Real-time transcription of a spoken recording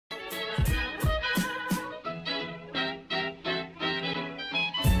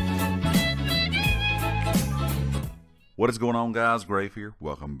What is going on, guys? Grave here.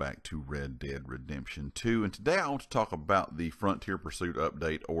 Welcome back to Red Dead Redemption 2. And today I want to talk about the Frontier Pursuit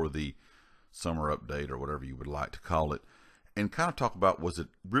update, or the summer update, or whatever you would like to call it, and kind of talk about, was it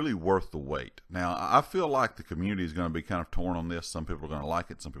really worth the wait? Now, I feel like the community is going to be kind of torn on this. Some people are going to like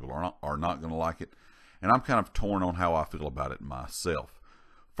it, some people are not going to like it, and I'm kind of torn on how I feel about it myself.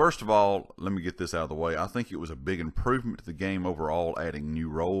 First of all, let me get this out of the way. I think it was a big improvement to the game overall, adding new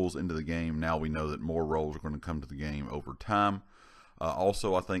roles into the game. Now we know that more roles are going to come to the game over time.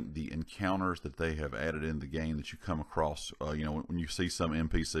 Also, I think the encounters that they have added in the game that you come across, when you see some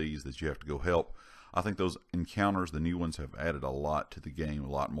NPCs that you have to go help, I think those encounters, the new ones, have added a lot to the game, a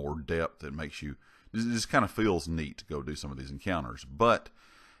lot more depth that makes you, it just kind of feels neat to go do some of these encounters. But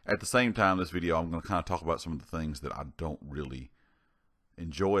at the same time, this video, I'm going to kind of talk about some of the things that I don't really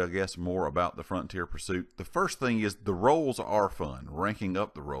enjoy, I guess, more about the Frontier Pursuit. The first thing is the roles are fun. Ranking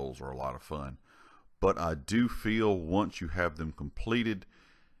up the roles are a lot of fun. But I do feel once you have them completed,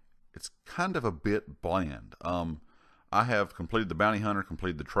 it's kind of a bit bland. I have completed the Bounty Hunter,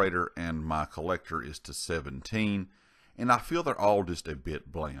 completed the Trader, and my Collector is to 17. And I feel they're all just a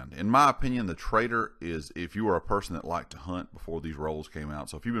bit bland. In my opinion, the Trader is, if you are a person that liked to hunt before these roles came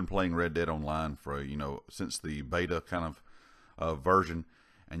out. So if you've been playing Red Dead Online for, since the beta kind of version,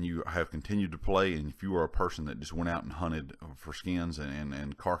 and you have continued to play, and if you are a person that just went out and hunted for skins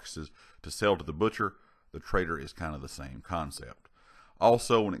and carcasses to sell to the butcher, the Trader is kind of the same concept.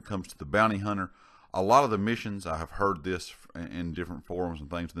 Also, when it comes to the Bounty Hunter, a lot of the missions, I have heard this in different forums and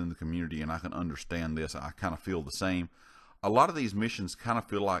things within the community, and I can understand this. I kind of feel the same. A lot of these missions kind of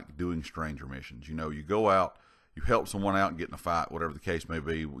feel like doing stranger missions. You go out, you help someone out and get in a fight, whatever the case may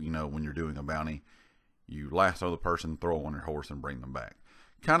be. When you're doing a bounty, you lasso the person, throw them on your horse, and bring them back.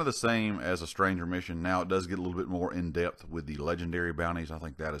 Kind of the same as a stranger mission. Now, it does get a little bit more in-depth with the legendary bounties. I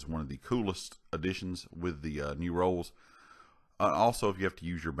think that is one of the coolest additions with the new roles. Also, if you have to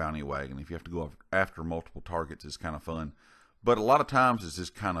use your bounty wagon, if you have to go after multiple targets, it's kind of fun. But a lot of times, it's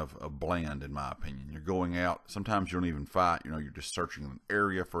just kind of a bland, in my opinion. You're going out. Sometimes you don't even fight. You're just searching an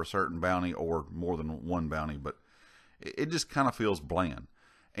area for a certain bounty, or more than one bounty. But it just kind of feels bland.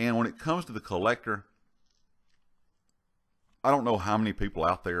 And when it comes to the Collector, I don't know how many people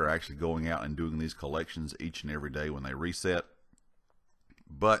out there are actually going out and doing these collections each and every day when they reset.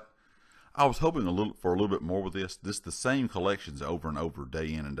 But I was hoping for a little bit more with this. The same collections over and over,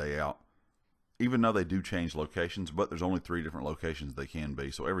 day in and day out. Even though they do change locations, but there's only 3 different locations they can be.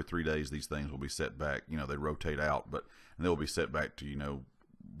 So every 3 days, these things will be set back. They rotate out, and they'll be set back to,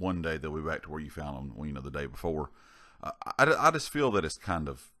 one day they'll be back to where you found them, the day before. I just feel that it's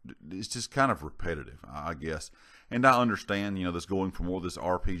just kind of repetitive, I guess. And I understand, this going for more of this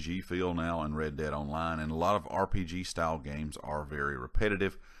RPG feel now in Red Dead Online, and a lot of RPG style games are very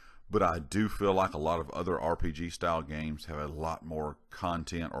repetitive, but I do feel like a lot of other RPG style games have a lot more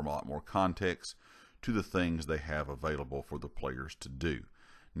content or a lot more context to the things they have available for the players to do.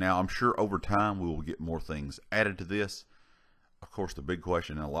 Now, I'm sure over time we will get more things added to this. Of course, the big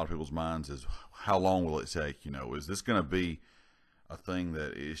question in a lot of people's minds is, how long will it take? Is this going to be a thing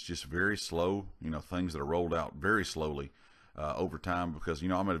that is just very slow? Things that are rolled out very slowly over time, because,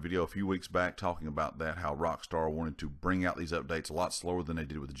 I made a video a few weeks back talking about that, how Rockstar wanted to bring out these updates a lot slower than they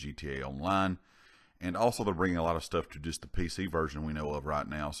did with the GTA Online. And also they're bringing a lot of stuff to just the PC version we know of right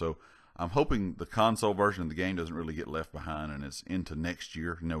now. So I'm hoping the console version of the game doesn't really get left behind, and it's into next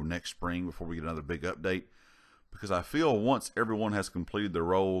year, next spring, before we get another big update. Because I feel once everyone has completed their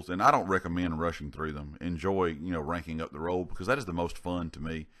roles, and I don't recommend rushing through them. Enjoy, ranking up the role, because that is the most fun to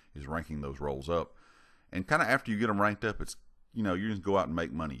me, is ranking those roles up. And kind of after you get them ranked up, it's, you just go out and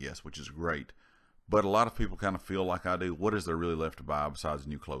make money, yes, which is great. But a lot of people kind of feel like I do, what is there really left to buy besides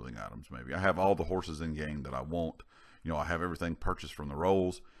new clothing items, maybe? I have all the horses in game that I want. I have everything purchased from the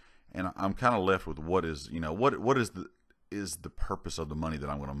roles. And I'm kind of left with what is, what is the purpose of the money that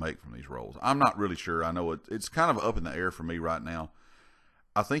I'm going to make from these roles. I'm not really sure. I know it's kind of up in the air for me right now.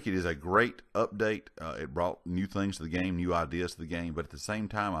 I think it is a great update. It brought new things to the game, new ideas to the game, but at the same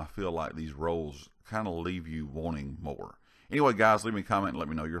time, I feel like these roles kind of leave you wanting more. Anyway, guys, leave me a comment and let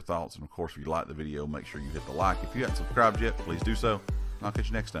me know your thoughts. And of course, if you like the video, make sure you hit the like. If you haven't subscribed yet, please do so. And I'll catch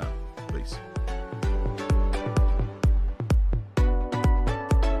you next time. Peace.